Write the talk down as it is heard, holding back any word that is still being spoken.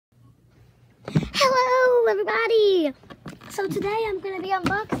everybody! So today I'm going to be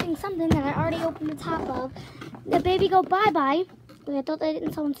unboxing something that I already opened the top of. The Baby Go Bye Bye. I thought they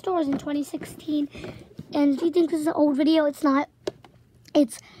didn't sell in stores in 2016. And if you think this is an old video, it's not.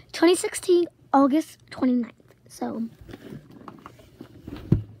 It's 2016, August 29th. So,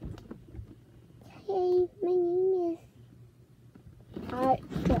 hey, my name is... I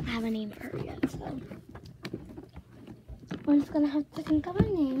don't have a name for her yet, so... We're just going to have to think of a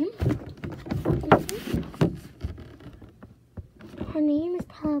name. Her name is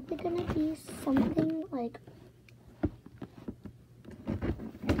probably going to be something like...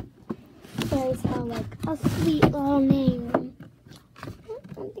 There's like a sweet little name.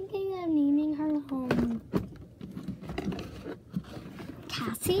 I'm thinking of naming her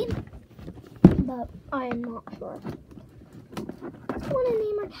Cassie, but I am not sure. I just want to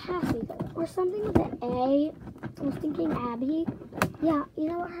name her Cassie or something with an A. I was thinking Abby. Yeah, you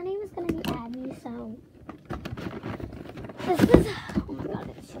know what? Her name is going to be Abby, so... This is... Oh my god,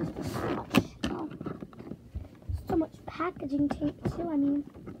 it's just so much. Oh, so much packaging tape, too, I mean...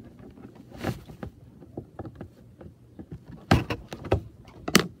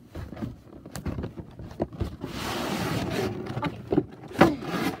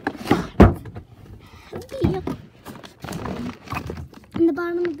 In the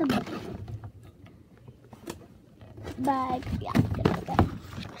bottom of the bag, yeah,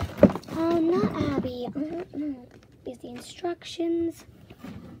 not Abby. Here's the instructions.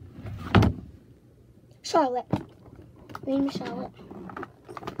 Charlotte. Her name is Charlotte.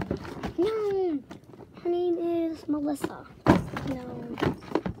 No, her name is Melissa. No,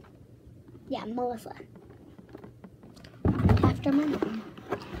 yeah, Melissa. After my mom.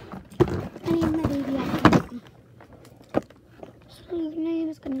 I named my baby after my mom. His name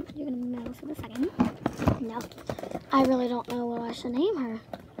is you're gonna know for the second. No, I really don't know what I should name her.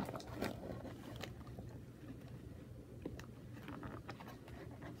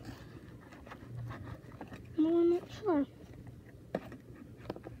 No, I'm not sure.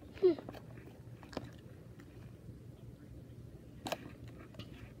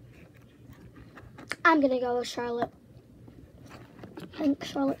 I'm gonna go with Charlotte. I think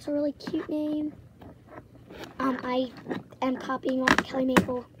Charlotte's a really cute name. I am copying off Kelly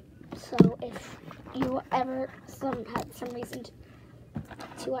Maple, so if you ever had some reason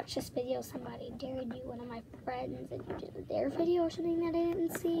to watch this video, somebody dared you, one of my friends, and you did their video or something that I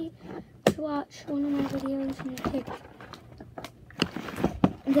didn't see, to watch one of my videos and you picked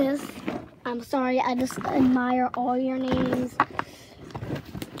this, I'm sorry, I just admire all your names.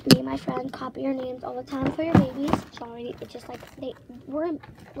 Me and my friend copy your names all the time for your babies. Sorry, it's just like we're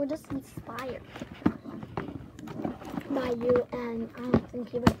just inspired by you, and I don't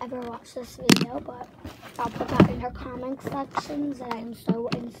think you would ever watch this video, but I'll put that in her comment sections that I am so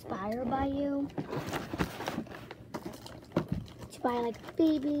inspired by you to buy like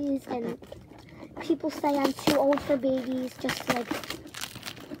babies, and people say I'm too old for babies, just to like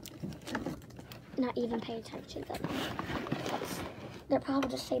not even pay attention to them. They're probably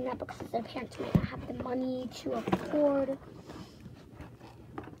just saying that because their parents might not have the money to afford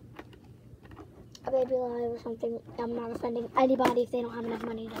a baby alive or something. I'm not offending anybody if they don't have enough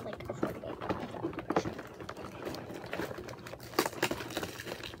money to like afford a baby alive.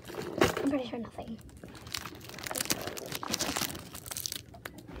 I'm pretty sure nothing.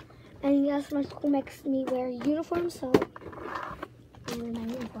 And yes, my school makes me wear a uniform, so I'm wearing my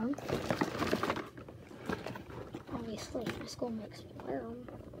uniform. Obviously, my school makes me wear them.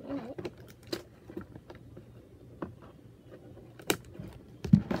 Alright.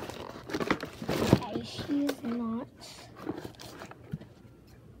 Okay, she's not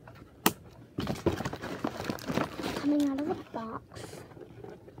coming out of the box.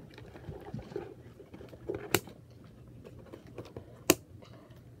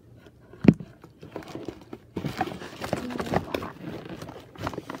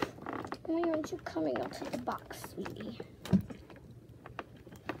 Why aren't you coming out of the box, sweetie?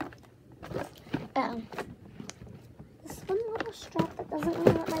 This one little strap that doesn't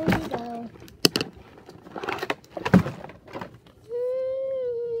really let my baby go.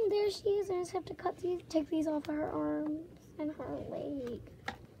 There she is. I just have to take these off of her arms and her leg.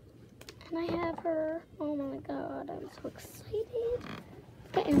 And I have her. Oh my god, I'm so excited.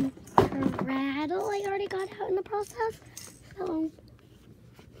 Getting her rattle I already got out in the process.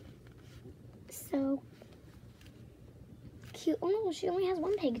 So cute. Oh no, she only has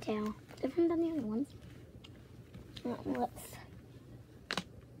one pigtail. Different than the other ones. Let's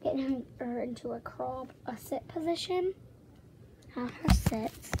get her into a sit position. Have her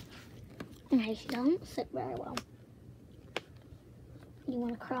sit. Okay, she doesn't sit very well. You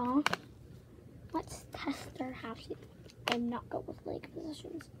want to crawl? let's test her how she. I'm not good with leg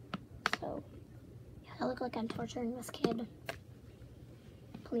positions, so yeah, I look like I'm torturing this kid.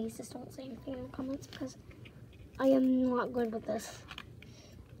 Please just don't say anything in the comments because I am not good with this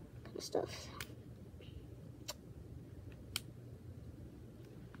kind of stuff.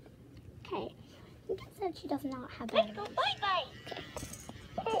 Okay, I think it said she does not have that. Let's go bye-bye.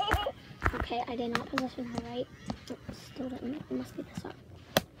 Okay, I did not position her right. Oh, still didn't. It must be this on.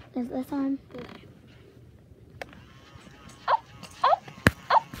 Is this on? Okay.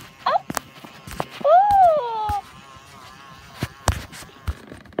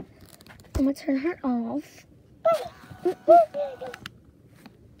 I'm gonna turn her off.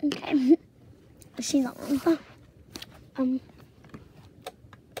 Okay. She's on.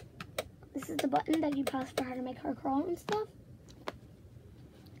 This is the button that you press for her to make her crawl and stuff.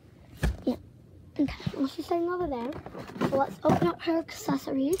 Yeah. Okay. Well, she's sitting over there. So let's open up her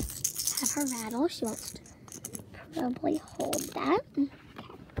accessories. Have her rattle. She wants to probably hold that. Okay.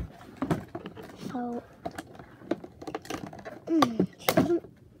 So. She doesn't.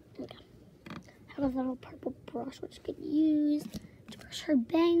 Okay. Have a little purple brush which you could use to brush her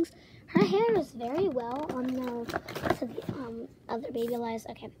bangs. Her hair is very well on the other baby lies.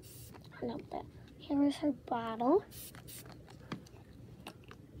 Okay. No, but here is her bottle.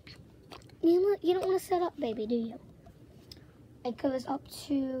 You don't want to set up, baby, do you? It goes up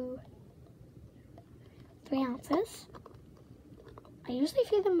to 3 ounces. I usually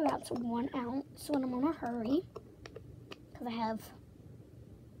feed them about 1 ounce when I'm on a hurry, because I have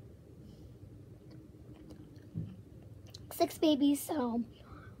 6 babies, so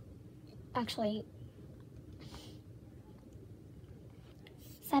actually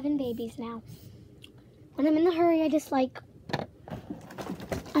 7 babies now. When I'm in the hurry, I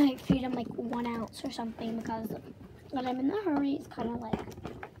feed them like 1 ounce or something, because when I'm in the hurry, it's kind of like,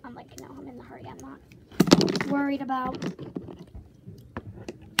 I'm in the hurry. I'm not worried about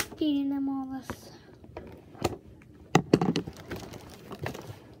feeding them all this.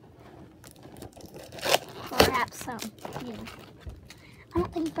 Perhaps some, you know. I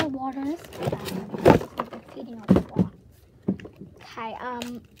don't think their water is feeding on the floor. Okay,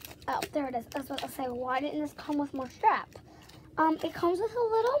 oh, there it is. I was about to say, why didn't this come with more strap? It comes with a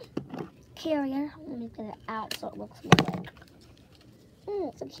little carrier. Let me get it out so it looks more like,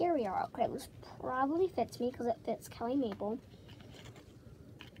 it's a carrier. Okay, this probably fits me because it fits Kelly Maple.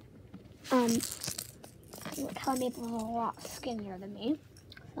 Kelly Maple is a lot skinnier than me.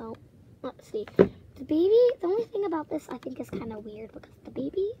 So, let's see. The baby, the only thing about this I think is kind of weird because the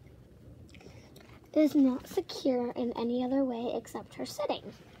baby is not secure in any other way except her sitting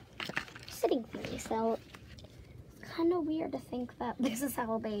thingy. So it's kind of weird to think that this is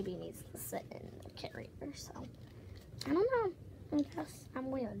how a baby needs to sit in the carrier. So I don't know. I guess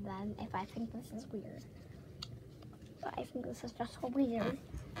I'm weird then if I think this is weird. But I think this is just so weird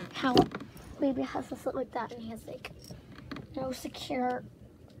how a baby has to sit like that and he has like no secure.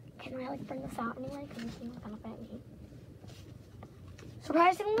 Can I like bring this out anyway? Because it's not gonna fit me.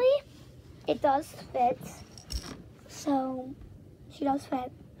 Surprisingly, it does fit. So she does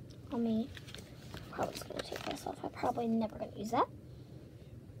fit on me. Probably just gonna take this off. I'm probably never gonna use that.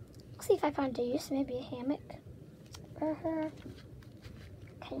 Let's see if I find a use. Maybe a hammock for her.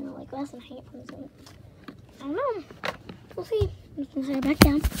 Kind of like this and hang it from the screen. I don't know. We'll see. I'm just gonna set her back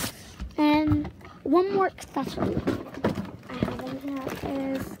down. And one more accessory I have in here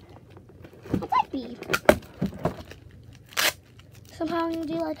is, what might be? So I'm probably gonna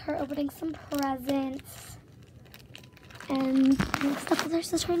do like her opening some presents and stuff with her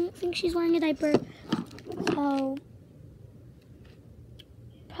sister. I don't think she's wearing a diaper. So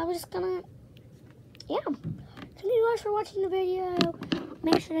probably just gonna, yeah. Thank you guys for watching the video.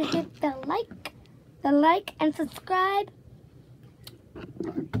 Make sure to hit the like and subscribe.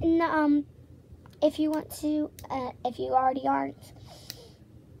 And if you want to, if you already aren't,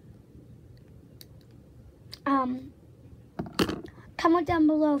 comment down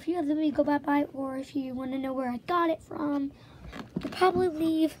below if you have the Beagle Bye-Bye or if you want to know where I got it from. I'll probably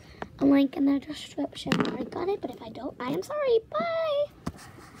leave a link in the description where I got it, but if I don't, I am sorry. Bye!